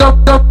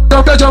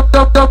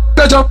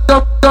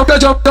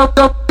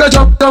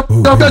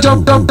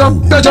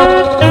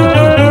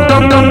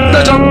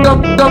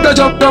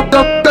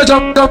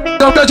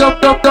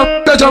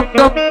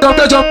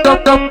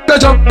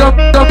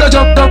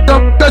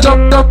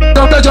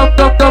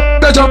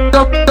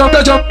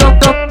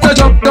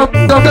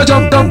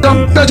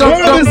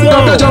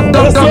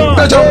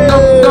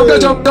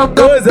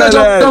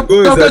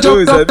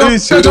Coisa,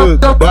 bicho,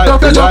 vai,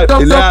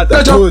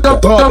 pilhada, puta,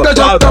 toma,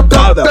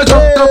 pauda.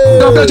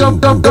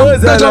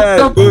 Coisa,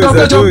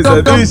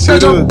 bicho,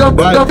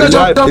 vai,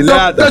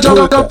 pilhada,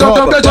 puta,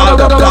 toma,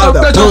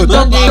 pauda.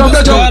 Mandei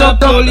buscar a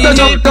Paulinha,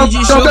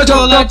 pedi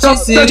chocolate,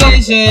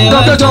 cereja,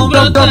 ela vão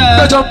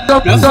brotar.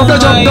 Pra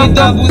fumar e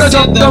dar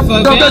buceta,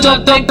 favela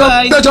tá em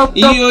paz.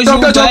 E hoje o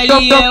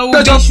baile é o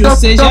bicho,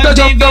 seja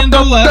bem-vindo a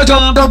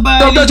campo,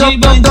 baile de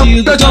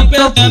bandido.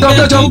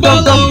 Aperta o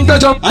balão,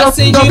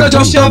 acende,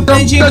 puxa,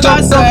 prende,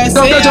 passa.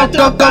 Essa é a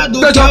tropa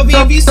do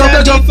Kelvin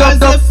viciado em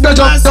fazer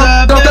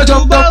fumaça. Aperta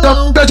o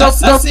balão,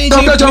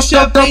 acende,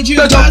 puxa, prende,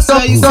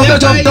 passa. Isso é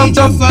baile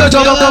de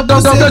favela,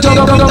 você tem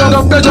o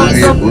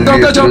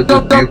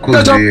do pico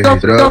verde,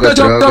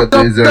 droga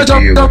dos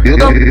amigos.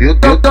 E o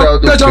tal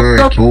do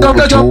funk,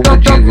 fumo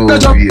de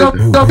envolvido.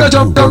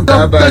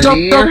 Tanta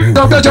balinha,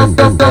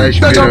 tanta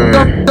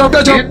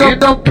aspirante. E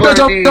do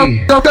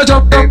paninho,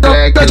 tem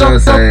black,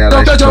 lança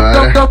elas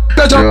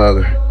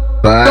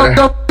para,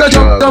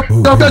 joga,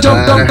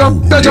 joga,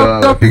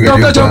 fica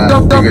de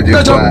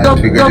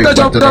quatro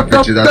na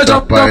frente da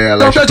tropa,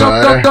 elas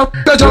para,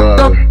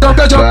 joga, fica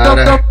de quatro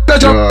na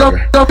frente da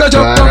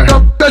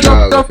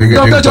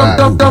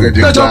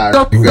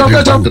tropa.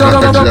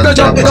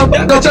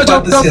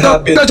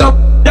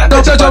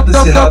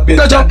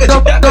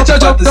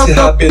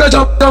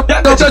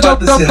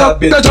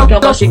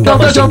 Fica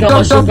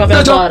machuca-me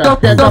agora.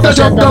 Tenta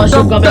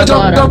machuca-me agora.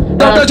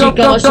 Ela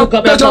fica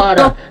machuca-me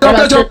agora.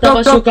 Ela tenta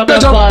machuca-me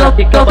agora.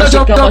 Fica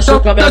machuca-me agora. Tenta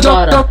machuca-me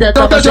agora. Ela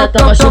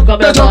fica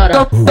machuca-me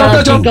agora.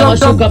 Tenta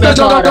machuca-me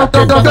agora.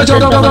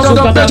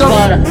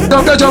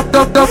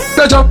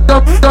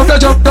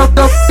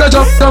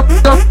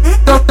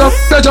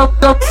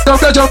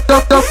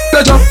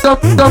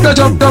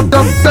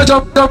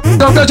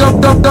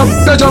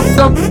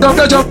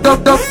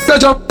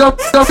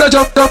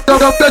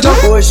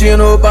 Hoje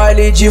no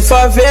baile de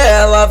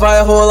favela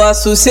vai rolar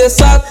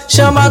sucessado.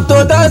 Chama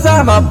todas as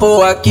armas,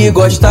 pô, aqui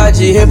gosta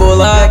de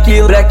rebolar.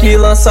 Black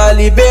lança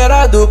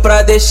liberado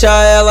pra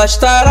deixar elas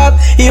tarado.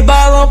 E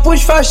balão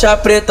pros faixa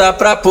preta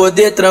pra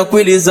poder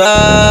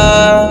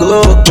tranquilizar.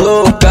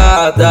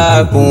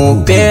 Glocada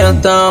com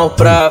pentão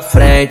pra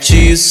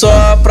frente,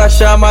 só pra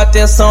chamar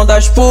atenção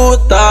das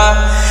putas.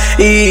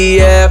 E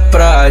é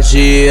pra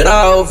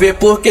geral ver,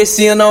 porque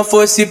se não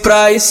fosse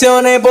pra isso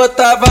eu nem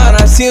botava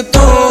na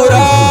cintura.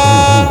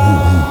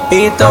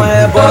 Então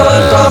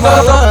rebola tua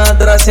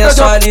malandra,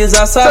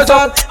 sensualiza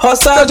safado.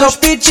 Roça dos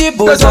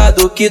pitbulls,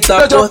 que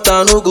tá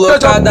portando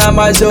glocada.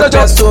 Mas eu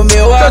peço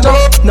meu amor,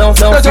 não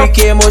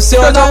fique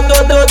emocionado.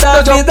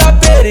 Toda vida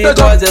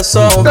perigosa é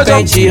só um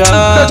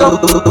penteado.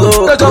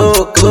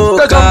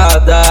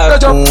 Glocada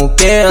com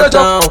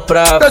pentão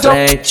pra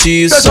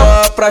frente,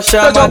 só pra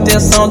chamar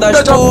atenção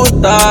das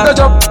putas.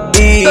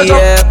 E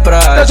é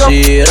pra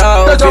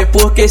geral ver,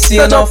 porque se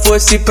não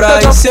fosse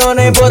pra isso eu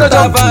nem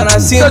botava na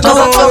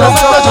cintura.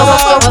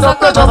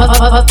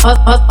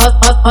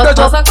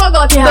 Rosa com a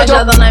Glock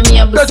rajada na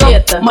minha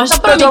buceta. Mostra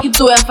pra mim que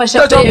tu é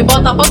faixa preta e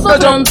bota pra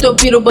sofrer no teu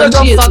piro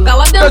bandido. Soca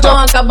lá dentro,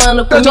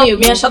 acabando comigo.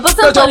 Minha chata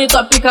sentando e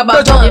tua pica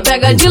babando. E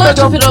pega de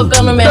lado,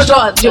 pirocando minha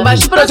jota. De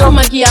baixo pra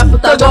cima que a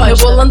puta gosta. Eu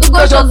bolando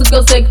gostoso que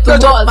eu sei que tu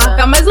gosta.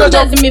 Marca mais um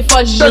 10 e me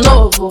foge de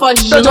novo.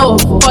 Foge de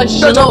novo, foge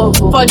de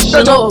novo, foge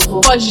de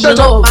novo, foge de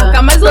novo.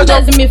 Marca mais um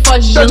 10 e me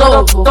foge de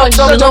novo. Foge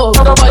de novo,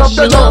 foge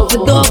de novo.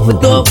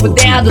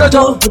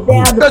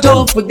 Tô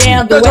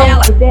fudendo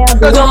ela.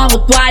 Como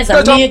tuas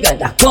amigas,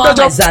 como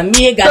as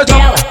amigas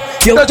dela.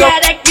 Eu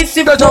quero é que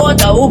se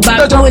foda, o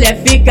bagulho é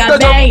ficar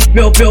bem.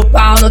 Meu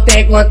pau não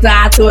tem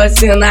contrato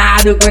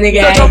assinado com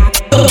ninguém.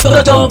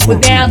 Tô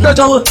fudendo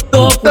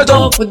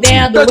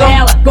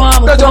ela.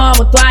 Como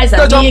tuas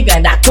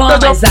amigas, como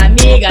as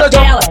amigas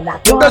dela.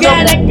 Eu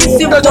quero é que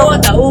se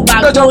foda, o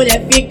bagulho é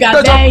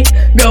ficar bem.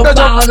 Meu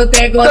pau não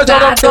tem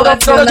contrato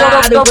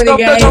assinado com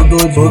ninguém.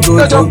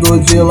 Todo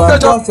de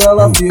Lacoste,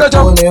 ela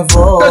ficou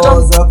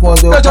nervosa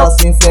quando eu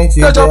passo em frente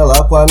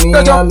dela com a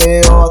minha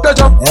meiota.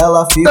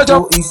 Ela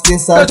ficou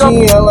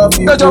estressadinha, ela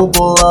ficou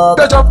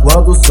bolada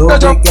quando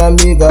soube que a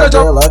amiga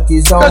dela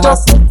quis dar uma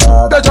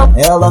sentada.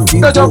 Ela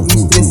ficou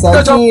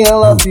estressadinha,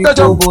 ela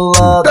ficou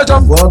bolada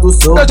quando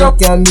soube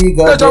que a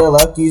amiga dela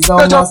quis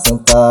dar uma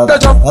sentada.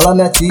 Ela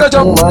mete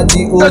uma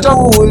de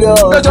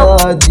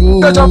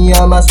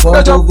orgulhosadinha, mas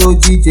quando vê o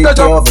DJ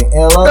Kelvin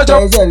ela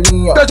perde a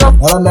linha.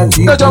 Ela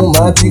mete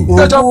uma de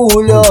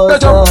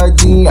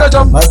orgulhosadinha,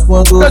 mas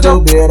quando vê o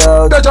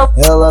Beraldi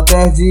ela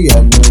perde a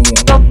linha.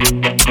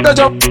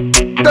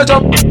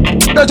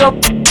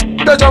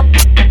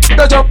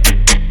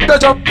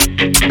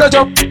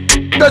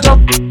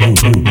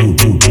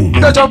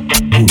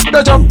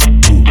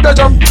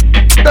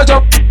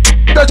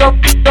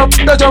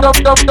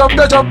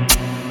 deixar,